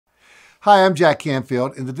Hi, I'm Jack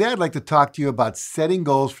Canfield, and today I'd like to talk to you about setting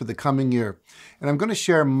goals for the coming year. And I'm going to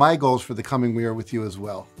share my goals for the coming year with you as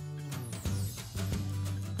well.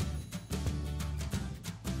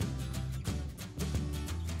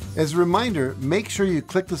 As a reminder, make sure you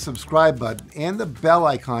click the subscribe button and the bell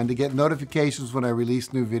icon to get notifications when I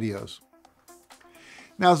release new videos.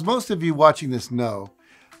 Now, as most of you watching this know,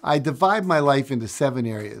 I divide my life into 7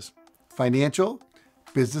 areas: financial,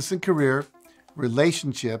 business and career,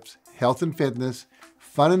 relationships, health and fitness,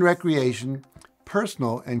 fun and recreation,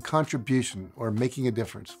 personal, and contribution, or making a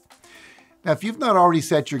difference. Now, if you've not already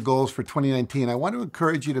set your goals for 2019, I want to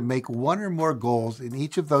encourage you to make 1 or more goals in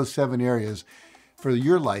each of those 7 areas for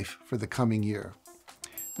your life for the coming year.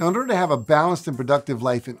 Now, in order to have a balanced and productive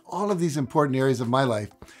life in all of these important areas of my life,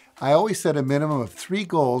 I always set a minimum of 3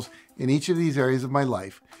 goals in each of these areas of my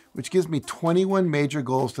life, which gives me 21 major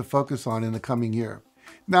goals to focus on in the coming year.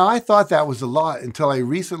 Now, I thought that was a lot until I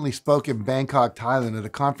recently spoke in Bangkok, Thailand at a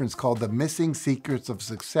conference called The Missing Secrets of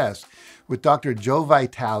Success with Dr. Joe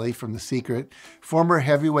Vitale from The Secret, former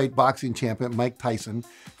heavyweight boxing champion Mike Tyson,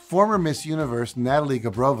 former Miss Universe Natalie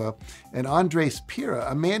Gabrova, and Andres Pira,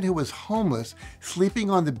 a man who was homeless, sleeping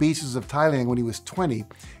on the beaches of Thailand when he was 20,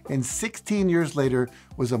 and 16 years later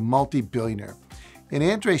was a multi-billionaire. And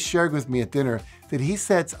Andres shared with me at dinner that he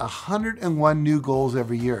sets 101 new goals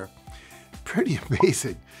every year. Pretty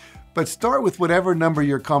amazing. But start with whatever number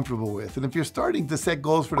you're comfortable with. And if you're starting to set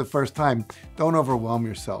goals for the first time, don't overwhelm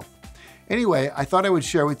yourself. Anyway, I thought I would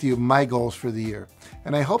share with you my goals for the year.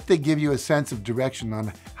 And I hope they give you a sense of direction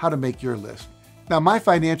on how to make your list. Now, my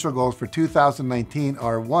financial goals for 2019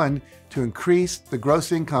 are: 1, to increase the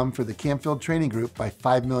gross income for the Canfield Training Group by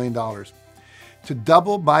 $5 million, to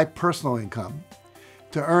double my personal income,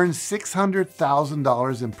 to earn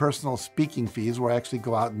 $600,000 in personal speaking fees, where I actually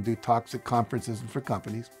go out and do talks at conferences and for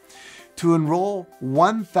companies, to enroll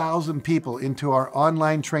 1,000 people into our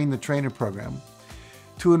online Train the Trainer program,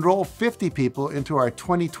 to enroll 50 people into our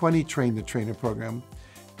 2020 Train the Trainer program,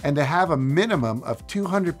 and to have a minimum of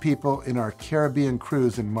 200 people in our Caribbean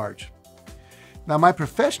cruise in March. Now, my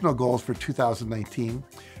professional goals for 2019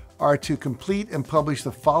 are to complete and publish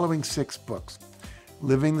the following 6 books: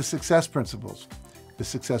 Living the Success Principles, The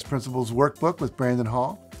Success Principles Workbook with Brandon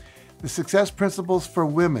Hall, The Success Principles for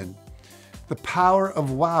Women, The Power of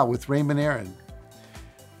Wow with Raymond Aaron,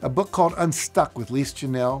 a book called Unstuck with Lise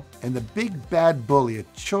Janelle, and The Big Bad Bully, a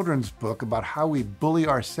children's book about how we bully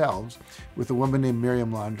ourselves with a woman named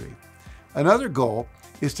Miriam Laundrie. Another goal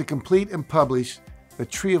is to complete and publish the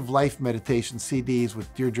Tree of Life meditation CDs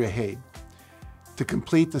with Deirdre Haid, to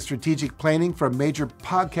complete the strategic planning for a major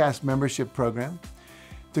podcast membership program,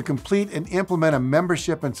 to complete and implement a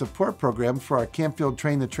membership and support program for our Canfield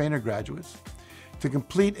Train the Trainer graduates, to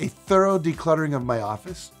complete a thorough decluttering of my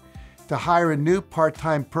office, to hire a new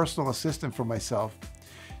part-time personal assistant for myself,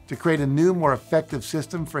 to create a new, more effective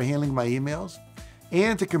system for handling my emails,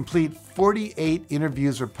 and to complete 48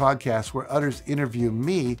 interviews or podcasts where others interview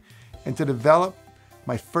me, and to develop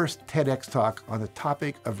my first TEDx talk on the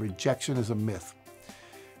topic of rejection as a myth.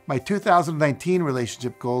 My 2019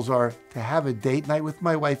 relationship goals are to have a date night with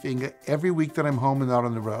my wife Inga every week that I'm home and not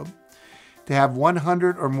on the road, to have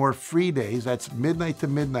 100 or more free days, that's midnight to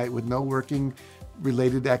midnight with no working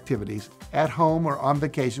related activities, at home or on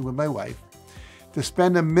vacation with my wife, to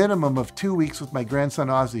spend a minimum of 2 weeks with my grandson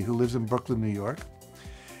Ozzy, who lives in Brooklyn, New York.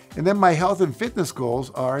 And then my health and fitness goals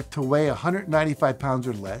are to weigh 195 pounds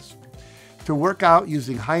or less, to work out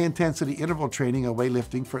using high-intensity interval training and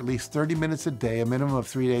weightlifting for at least 30 minutes a day, a minimum of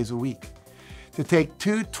 3 days a week, to take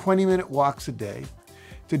 2 20-minute walks a day,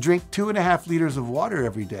 to drink 2.5 liters of water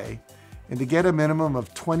every day, and to get a minimum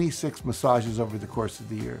of 26 massages over the course of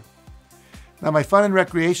the year. Now, my fun and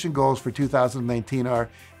recreation goals for 2019 are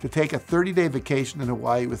to take a 30-day vacation in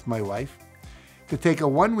Hawaii with my wife, to take a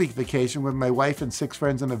 1-week vacation with my wife and 6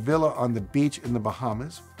 friends in a villa on the beach in the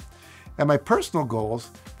Bahamas. And my personal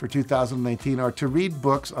goals for 2019 are to read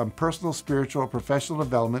books on personal, spiritual, or professional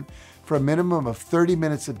development for a minimum of 30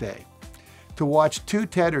 minutes a day, to watch 2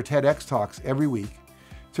 TED or TEDx talks every week,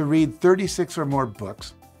 to read 36 or more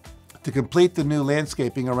books, to complete the new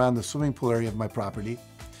landscaping around the swimming pool area of my property.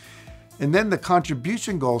 And then the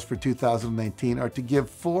contribution goals for 2019 are to give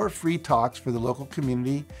 4 free talks for the local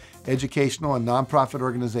community, educational, and nonprofit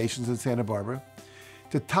organizations in Santa Barbara,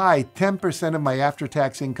 to tie 10% of my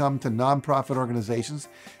after-tax income to nonprofit organizations,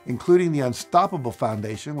 including the Unstoppable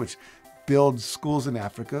Foundation, which builds schools in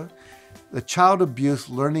Africa, the Child Abuse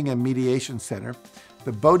Learning and Mediation Center,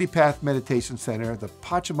 the Bodhi Path Meditation Center, the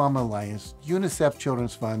Pachamama Alliance, UNICEF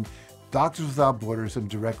Children's Fund, Doctors Without Borders, and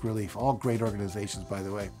Direct Relief, all great organizations, by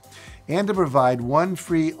the way, and to provide one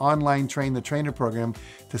free online Train the Trainer program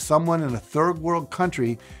to someone in a third world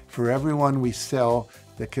country for everyone we sell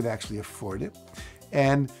that can actually afford it.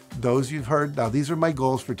 And those you've heard, now these are my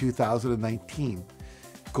goals for 2019.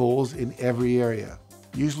 Goals in every area,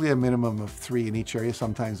 usually a minimum of 3 in each area,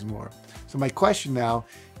 sometimes more. So my question now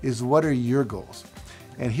is, what are your goals?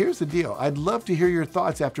 And here's the deal. I'd love to hear your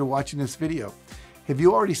thoughts after watching this video. Have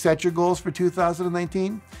you already set your goals for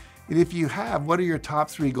 2019? And if you have, what are your top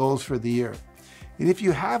 3 goals for the year? And if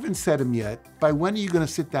you haven't set them yet, by when are you going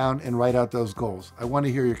to sit down and write out those goals? I want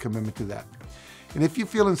to hear your commitment to that. And if you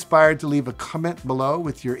feel inspired to leave a comment below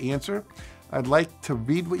with your answer, I'd like to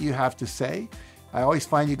read what you have to say. I always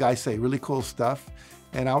find you guys say really cool stuff,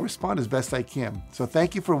 and I'll respond as best I can. So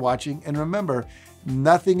thank you for watching, and remember,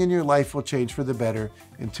 nothing in your life will change for the better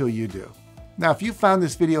until you do. Now, if you found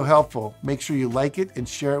this video helpful, make sure you like it and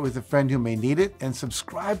share it with a friend who may need it, and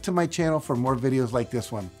subscribe to my channel for more videos like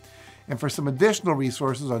this one. And for some additional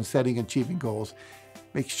resources on setting and achieving goals,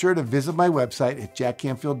 make sure to visit my website at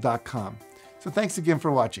JackCanfield.com. So thanks again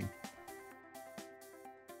for watching.